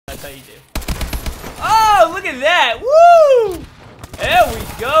That's how you do. Oh, look at that. Woo! There we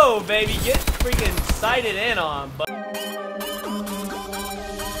go, baby. Get freaking sighted in on.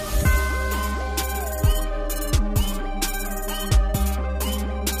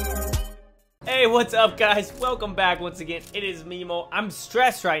 Hey, what's up, guys? Welcome back once again. It is Mimo. I'm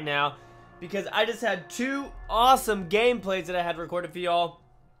stressed right now because I just had two awesome gameplays that I had recorded for y'all.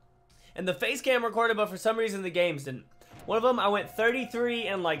 And the face cam recorded, but for some reason the games didn't. One of them I went 33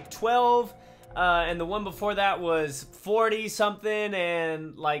 and like 12. And the one before that was 40 something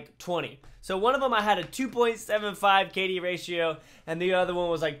and like 20. So one of them I had a 2.75 KD ratio and the other one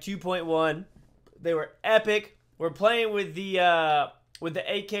was like 2.1. They were epic. We're playing with the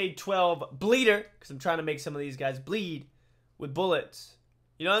AK-12 bleeder because I'm trying to make some of these guys bleed with bullets.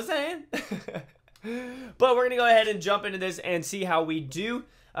 You know what I'm saying? But we're gonna go ahead and jump into this and see how we do.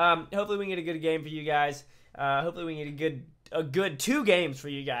 Hopefully we can get a good game for you guys. Hopefully we can get a good 2 games for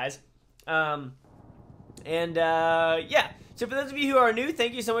you guys. Yeah. So for those of you who are new,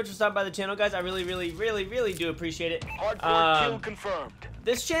 thank you so much for stopping by the channel, guys. I really do appreciate it. Hardcore kill confirmed.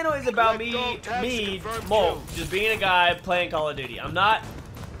 This channel is about me, Mo, just being a guy playing Call of Duty. I'm not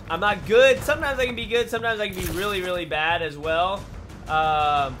good. Sometimes I can be good. Sometimes I can be really bad as well.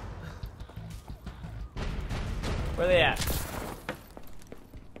 Where are they at?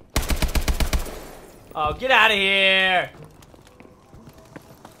 Oh, get out of here!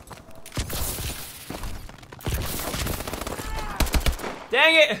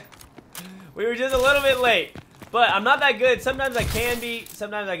 Dang it! We were just a little bit late. But I'm not that good. Sometimes I can be.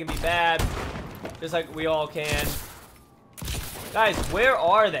 Sometimes I can be bad. Just like we all can. Guys, where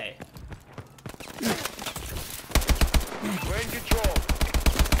are they? We're in control.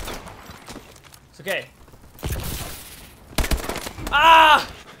 It's okay. Ah!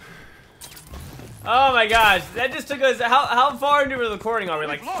 Oh my gosh. That just took us... How far into the recording are we?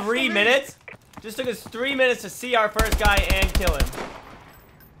 Like 3 minutes? Just took us 3 minutes to see our first guy and kill him.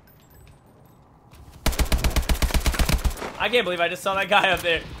 I can't believe I just saw that guy up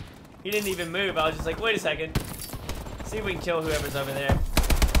there. He didn't even move. I was just like, wait a second. See if we can kill whoever's over there.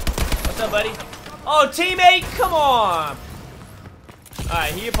 What's up, buddy? Oh, teammate, come on.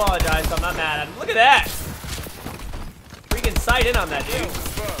 Alright, he apologized, so I'm not mad at him. Look at that. Freaking sight in on that, dude.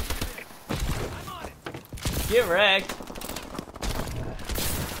 Get wrecked.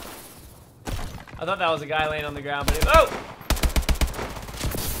 I thought that was a guy laying on the ground, but oh!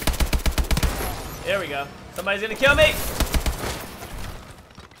 There we go. Somebody's gonna kill me.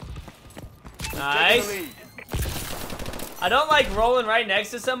 Nice. I don't like rolling right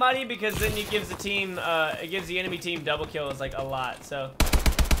next to somebody because then it gives the team, it gives the enemy team double kills like a lot. So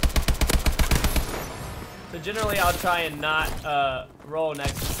generally I'll try and not roll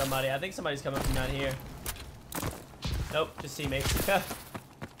next to somebody. I think somebody's coming from down here. Nope, just teammates. Go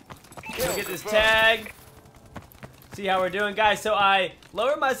get this tag. See how we're doing, guys. So I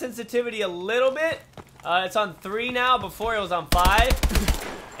lowered my sensitivity a little bit. It's on 3 now. Before it was on 5.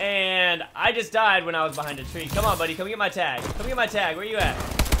 And I just died when I was behind a tree. Come on, buddy. Come get my tag. Come get my tag. Where you at?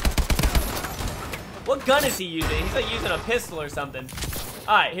 What gun is he using? He's like using a pistol or something.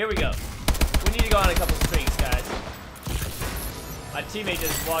 Alright, here we go. We need to go on a couple streaks, guys. My teammate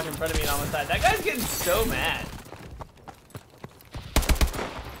just walked in front of me and almost died. That guy's getting so mad.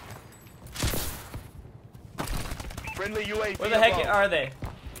 Friendly UAV. Where the heck are they?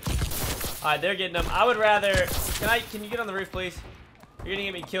 Alright, they're getting them. I would rather... Can you get on the roof, please? You're gonna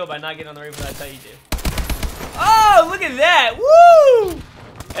get me killed by not getting on the roof, and that's how you do. Oh, look at that! Woo!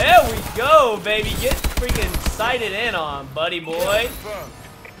 There we go, baby. Get freaking sighted in on, buddy boy.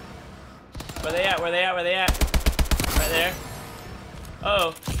 Where they at? Where they at? Where they at? Right there.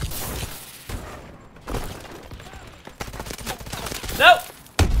 Uh-oh. Nope!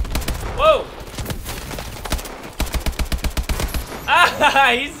 Whoa!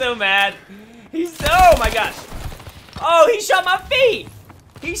 Ah, he's so mad. Oh my gosh. Oh, he shot my feet.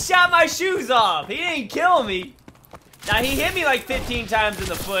 He shot my shoes off. He didn't kill me. Now, he hit me like 15 times in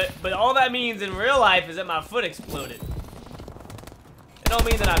the foot, but all that means in real life is that my foot exploded. It don't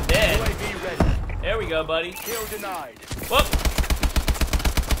mean that I'm dead. UAV ready. There we go, buddy. Kill denied. Whoop.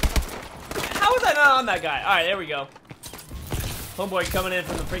 How was I not on that guy? All right, there we go. Homeboy coming in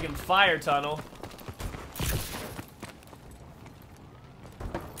from the freaking fire tunnel.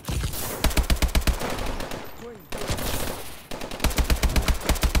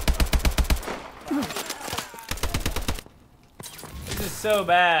 So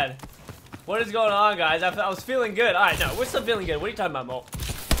bad. What is going on, guys? I was feeling good. All right, no, we're still feeling good. What are you talking about, Mo?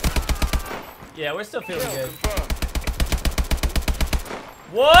 Yeah, we're still feeling good.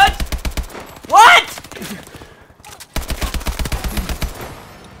 What? What?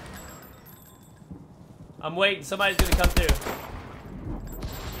 I'm waiting. Somebody's gonna come through.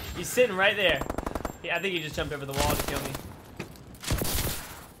 He's sitting right there. Yeah, I think he just jumped over the wall to kill me.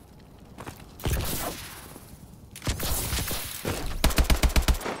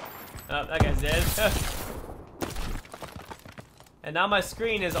 Oh, that guy's dead. And now my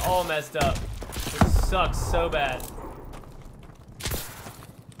screen is all messed up, which sucks so bad.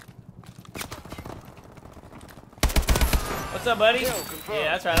 What's up, buddy?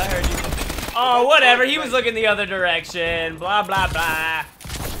 Yeah, that's right, I heard you. Oh, whatever, he was looking the other direction. Blah, blah, blah.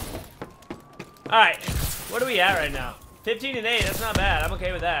 Alright, what are we at right now? 15 and 8, that's not bad. I'm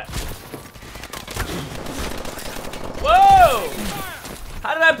okay with that. Whoa!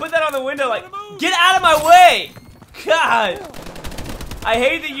 How did I put that on the window? Like, get out of my way! God! I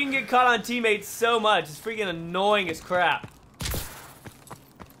hate that you can get caught on teammates so much. It's freaking annoying as crap.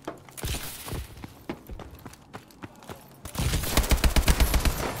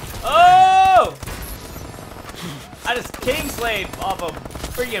 Oh! I just king-slayed off a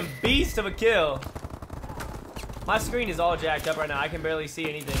freaking beast of a kill. My screen is all jacked up right now. I can barely see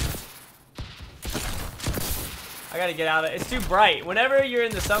anything. I gotta get out of it. It's too bright. Whenever you're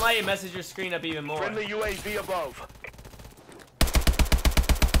in the sunlight, it messes your screen up even more. Friendly UAV above.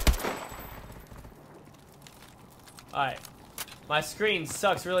 Alright. My screen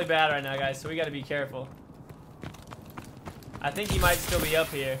sucks really bad right now, guys, so we gotta be careful. I think he might still be up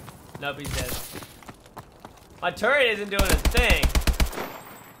here. Nope, he's dead. My turret isn't doing a thing.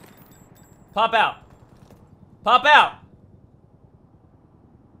 Pop out. Pop out!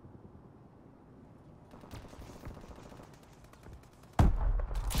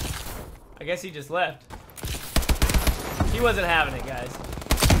 I guess he just left. He wasn't having it, guys.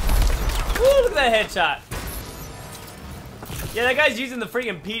 Woo, look at that headshot. Yeah, that guy's using the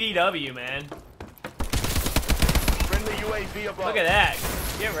freaking PDW, man. Friendly UAV above. Look at that.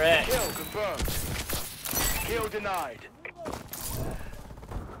 Get wrecked. Kill confirmed. Kill denied.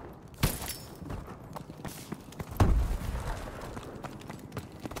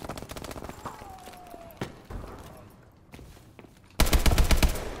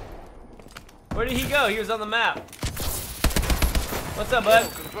 Where did he go? He was on the map. What's up, bud?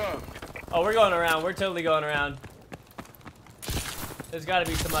 Kill confirmed. Oh, we're going around. We're totally going around. There's gotta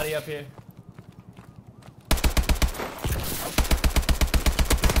be somebody up here.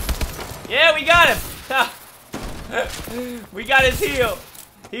 Yeah, we got him! We got his heel.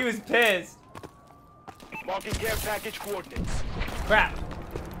 He was pissed. Marking care package coordinates. Crap.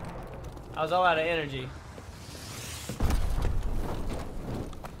 I was all out of energy.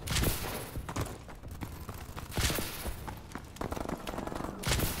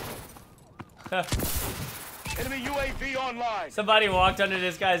 Enemy UAV online. Somebody walked under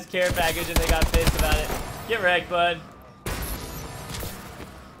this guy's care package and they got pissed about it. Get wrecked, bud.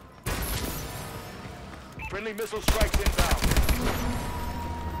 Friendly missile strikes inbound.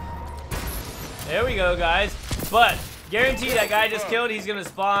 There we go, guys. But guarantee that guy just killed. He's gonna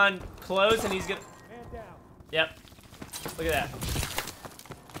spawn close and he's gonna. Yep. Look at that.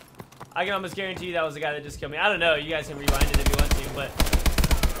 I can almost guarantee that was the guy that just killed me. I don't know. You guys can rewind it if you want to, but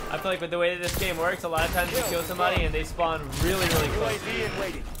I feel like with the way that this game works, a lot of times you kill somebody and they spawn really, really close. UAV in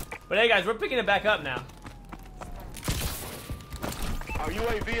waiting. But hey, guys, we're picking it back up now. Our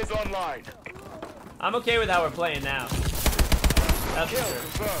UAV is online. I'm okay with how we're playing now. That's Kill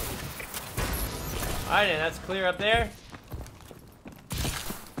for sure. confirmed. Alright, and that's clear up there.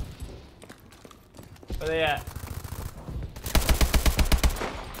 Where they at?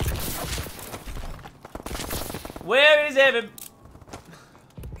 Where is Evan?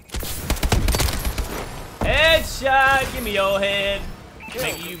 Headshot, give me your head.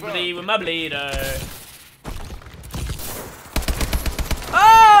 Make you bleed with my bleeder.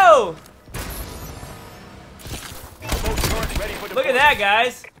 Oh! Both turrets ready for Look at that,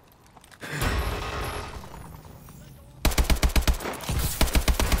 guys.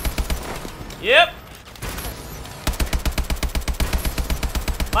 Yep.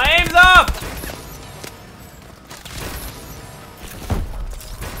 My aim's off.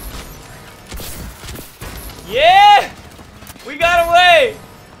 Yeah! We got away!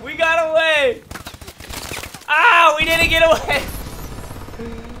 We got away! Ah, we didn't get away!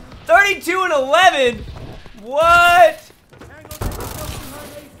 32 and 11? What?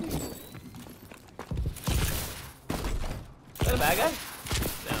 Is that a bad guy?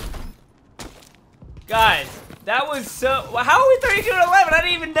 No. Guys, that was so... How are we 32 and 11? I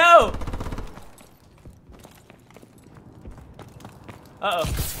didn't even know! Uh-oh.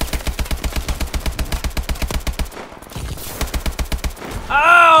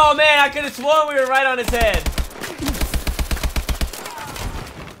 Oh, man, I could have sworn we were right on his head.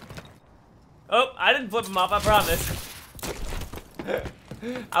 Oh, I didn't flip him off, I promise.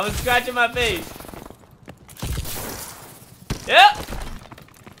 I was scratching my face. Yep.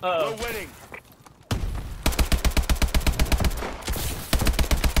 Uh-oh. We're winning.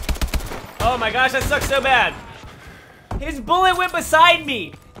 Oh my gosh, that sucks so bad. His bullet went beside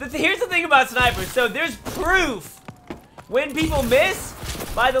me. Here's the thing about snipers. So there's proof when people miss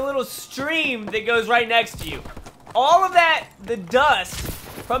by the little stream that goes right next to you. All of that, the dust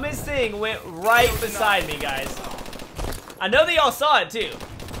from his thing went right beside me, guys. I know that y'all saw it too.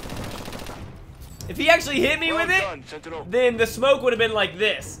 If he actually hit me with it, then the smoke would have been like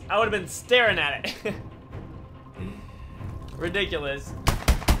this. I would have been staring at it. Ridiculous.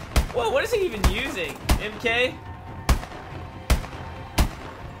 Whoa, what is he even using? MK?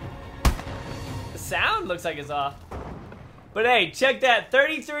 The sound looks like it's off. But hey, check that.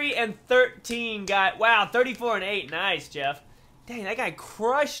 33 and 13 guy. Wow, 34 and 8. Nice, Jeff. Dang, that guy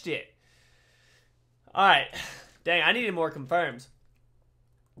crushed it. Alright. Dang, I needed more confirms.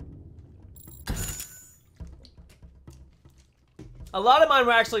 A lot of mine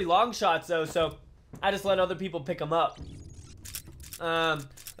were actually long shots, though, so I just let other people pick them up.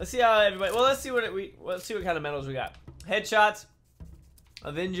 Let's see how everybody. Well, let's see what kind of medals we got. Headshots,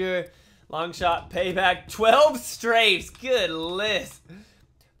 Avenger, long shot, payback, 12 strafes. Good list.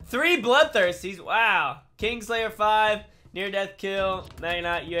 3 bloodthirsties. Wow. Kingslayer 5, near death kill,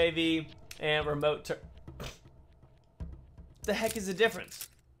 Magnaut UAV, and remote turret. The heck is the difference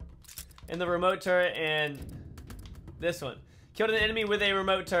in the remote turret and this one? Killed an enemy with a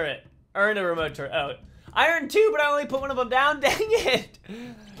remote turret. Earned a remote turret. Oh, I earned 2, but I only put one of them down. Dang it!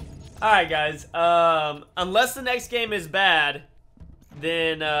 All right, guys. Unless the next game is bad,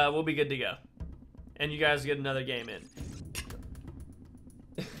 then we'll be good to go, and you guys get another game in.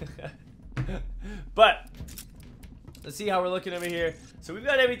 But let's see how we're looking over here. So we've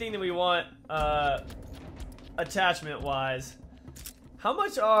got everything that we want, attachment-wise. How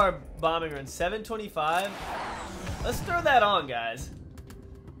much are bombing runs? 725. Let's throw that on, guys.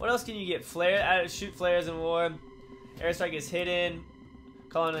 What else can you get? Flare, shoot flares in war. Airstrike is hidden.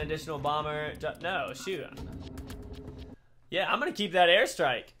 Call in an additional bomber. No, shoot. Yeah, I'm gonna keep that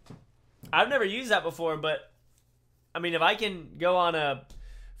airstrike. I've never used that before, but I mean, if I can go on a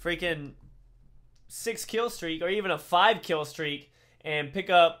freaking 6 kill streak or even a 5 kill streak and pick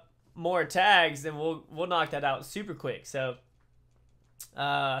up more tags, then we'll knock that out super quick. So,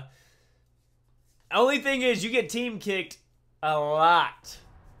 only thing is, you get team kicked a lot.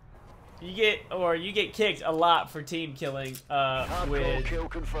 You get kicked a lot for team killing with kill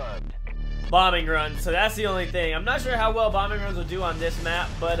confirmed. bombing runs. So that's the only thing. I'm not sure how well bombing runs will do on this map,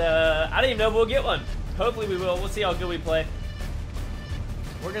 but I don't even know if we'll get one. Hopefully we will. We'll see how good we play.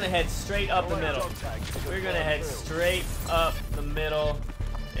 We're gonna head straight up the middle. We're gonna head straight up the middle,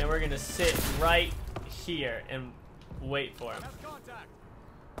 and we're gonna sit right here and wait for him.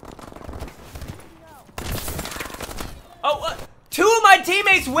 Oh, what? 2 of my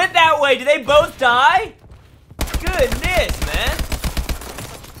teammates went that way. Did they both die? Goodness, man.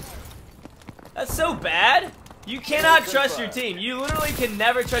 That's so bad. You cannot trust your team. You literally can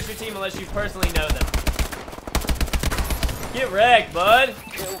never trust your team unless you personally know them. Get wrecked, bud.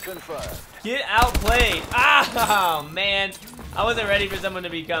 Kill confirmed. Get outplayed. Oh, man. I wasn't ready for someone to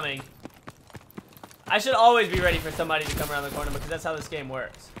be coming. I should always be ready for somebody to come around the corner because that's how this game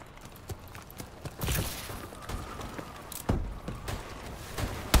works.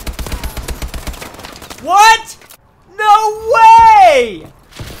 What? No way!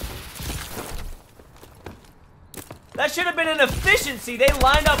 That should have been an efficiency. They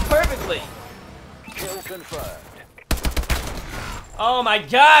lined up perfectly. Kill confirmed. Oh my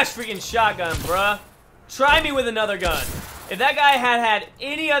gosh, freaking shotgun, bruh. Try me with another gun. If that guy had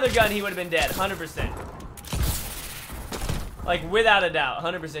any other gun, he would have been dead, 100%. Like, without a doubt,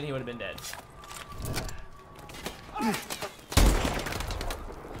 100% he would have been dead.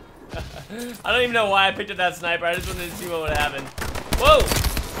 I don't even know why I picked up that sniper. I just wanted to see what would happen. Whoa!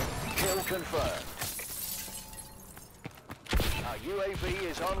 Kill confirmed. Our UAV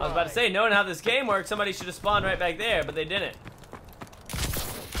is online. I was about to say, knowing how this game works, somebody should have spawned right back there, but they didn't.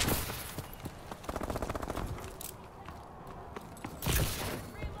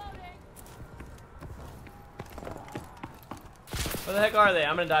 Where the heck are they?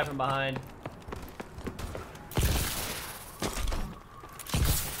 I'm gonna die from behind.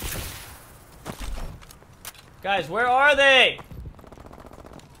 Guys, where are they?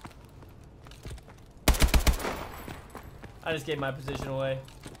 I just gave my position away.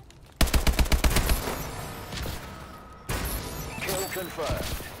 Kill confirmed.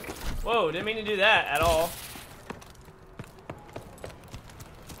 Whoa, didn't mean to do that at all.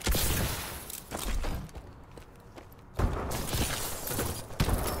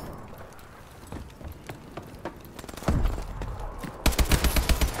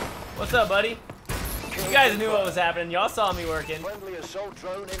 What's up, buddy? You guys knew what was happening. Y'all saw me working. Friendly assault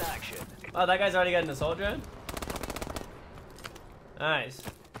drone in action. Oh, that guy's already got an assault drone? Nice.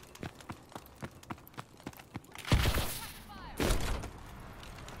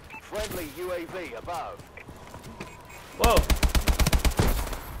 Friendly UAV above. Whoa.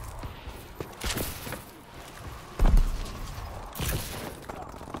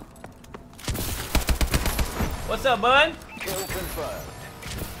 What's up, bud? Kill confirmed.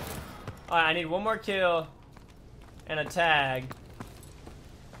 Alright, I need one more kill and a tag.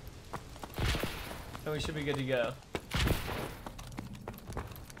 And we should be good to go.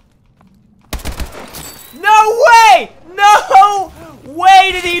 No way! No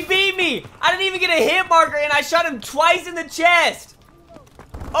way did he beat me! I didn't even get a hit marker and I shot him twice in the chest!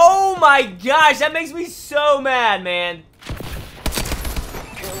 Oh my gosh, that makes me so mad, man.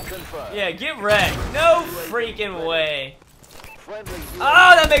 Kill confirmed. Yeah, get wrecked. No freaking way. Friendly UAV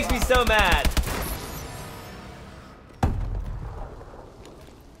Oh, that makes me so mad.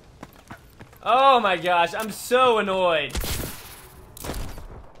 Oh my gosh, I'm so annoyed.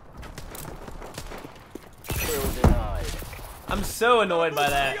 Kill denied. I'm so annoyed by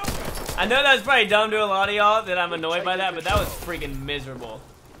that. I know that's probably dumb to a lot of y'all that I'm annoyed by that, but that was freaking miserable.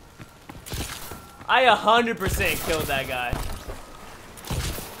 I 100% killed that guy.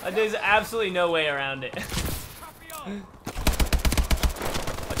 There's absolutely no way around it.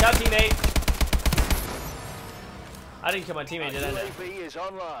 Watch out, teammate. I didn't kill my teammate, did I? UAV is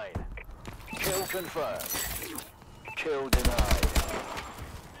online. Kill confirmed. Kill denied.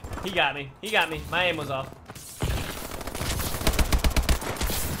 He got me. He got me. My aim was off.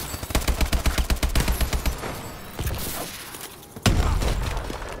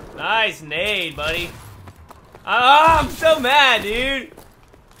 Nice nade, buddy. Oh, I'm so mad, dude.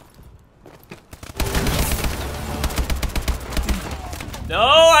 No,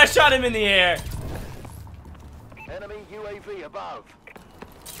 I shot him in the air. Enemy UAV above.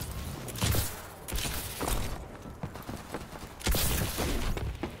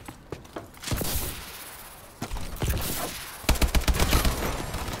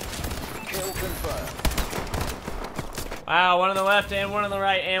 Kill confirmed. Wow, one on the left and one on the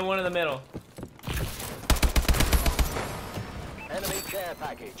right and one in the middle. Enemy care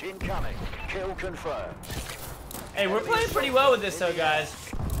package incoming. Kill confirmed. Hey, we're playing pretty well with this though, guys.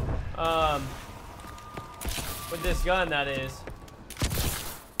 With this gun, that is.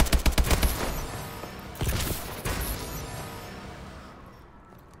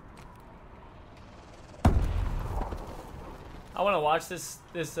 I want to watch this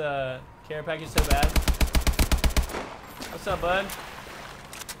care package so bad. What's up, bud?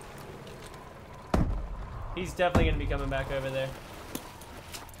 He's definitely gonna be coming back over there.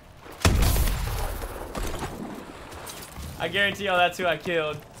 I guarantee y'all that's who I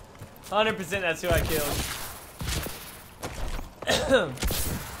killed. 100% that's who I killed. Our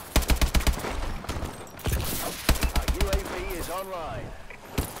UAV is online.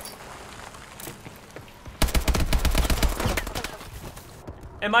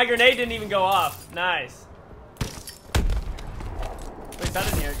 And my grenade didn't even go off. Nice. At least I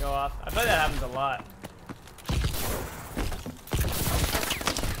didn't hear it go off. I feel like that happens a lot.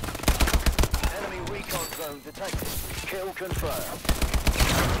 Enemy recon drone detected. Kill confirmed.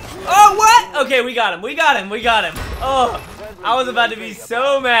 Oh, what? Okay, we got him. We got him. We got him. Oh, I was about to be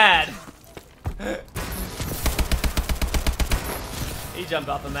so mad. He jumped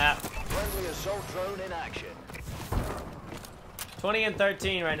off the map. Friendly assault drone in action. 20 and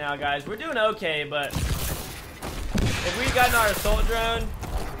 13 right now, guys. We're doing okay, but if we gotten our assault drone,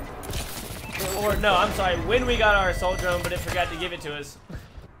 or no, I'm sorry, when we got our assault drone, but it forgot to give it to us,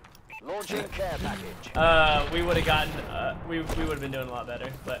 Launching care package. we would have gotten, we would have been doing a lot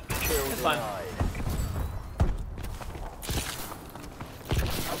better, but Kill it's fine. denied.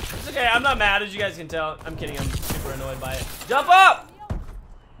 It's okay, I'm not mad, as you guys can tell. I'm kidding, I'm super annoyed by it. Jump up!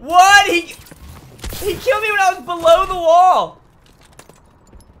 What? He killed me when I was below the wall!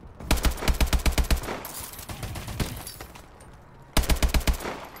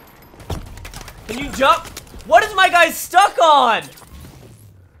 Can you jump? What is my guy stuck on?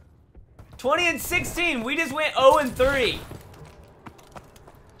 20 and 16. We just went 0 and 3.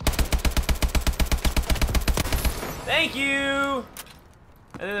 Thank you. And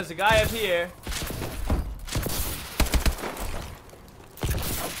then there's a guy up here.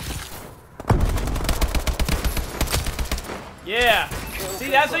 Yeah. See,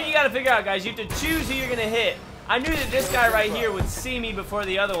 that's what you gotta figure out, guys. You have to choose who you're gonna hit. I knew that this guy right here would see me before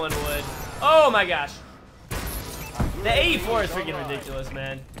the other one would. Oh my gosh. The AE4 is freaking ridiculous,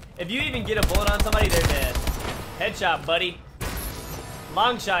 man. If you even get a bullet on somebody, they're dead. Headshot, buddy.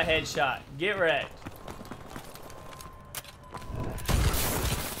 Long shot, headshot. Get wrecked.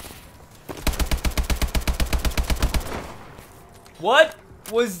 What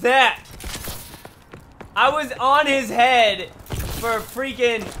was that? I was on his head for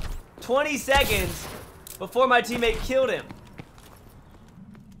freaking 20 seconds before my teammate killed him.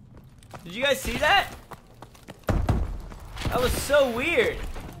 Did you guys see that? That was so weird.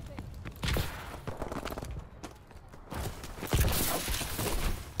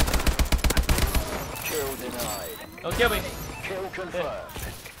 Kill denied. Don't kill me. Kill confirmed.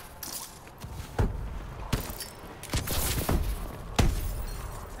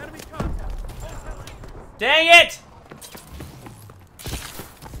 Dang it!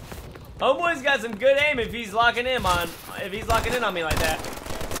 Homeboy's got some good aim if he's locking in on me like that.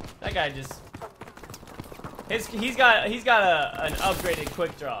 That guy just he's got an upgraded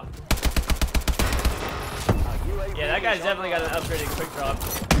quick draw. Yeah, that guy's definitely got an upgraded quick draw.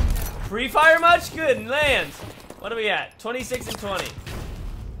 Free fire much? Good, and lands. What are we at? 26 and 20.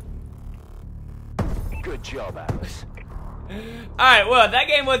 Good job, Alex. Alright, well, that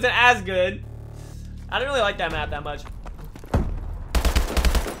game wasn't as good. I didn't really like that map that much.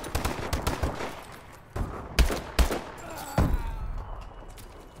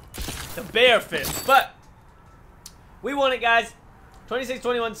 The bear fist. But we won it, guys. 26,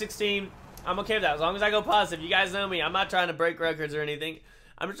 21, 16. I'm okay with that. As long as I go positive. You guys know me. I'm not trying to break records or anything.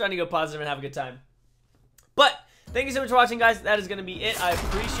 I'm just trying to go positive and have a good time. But thank you so much for watching, guys. That is going to be it. I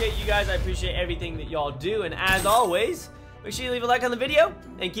appreciate you guys. I appreciate everything that y'all do. And as always, make sure you leave a like on the video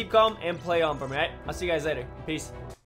and keep calm and play on for me, right? I'll see you guys later. Peace.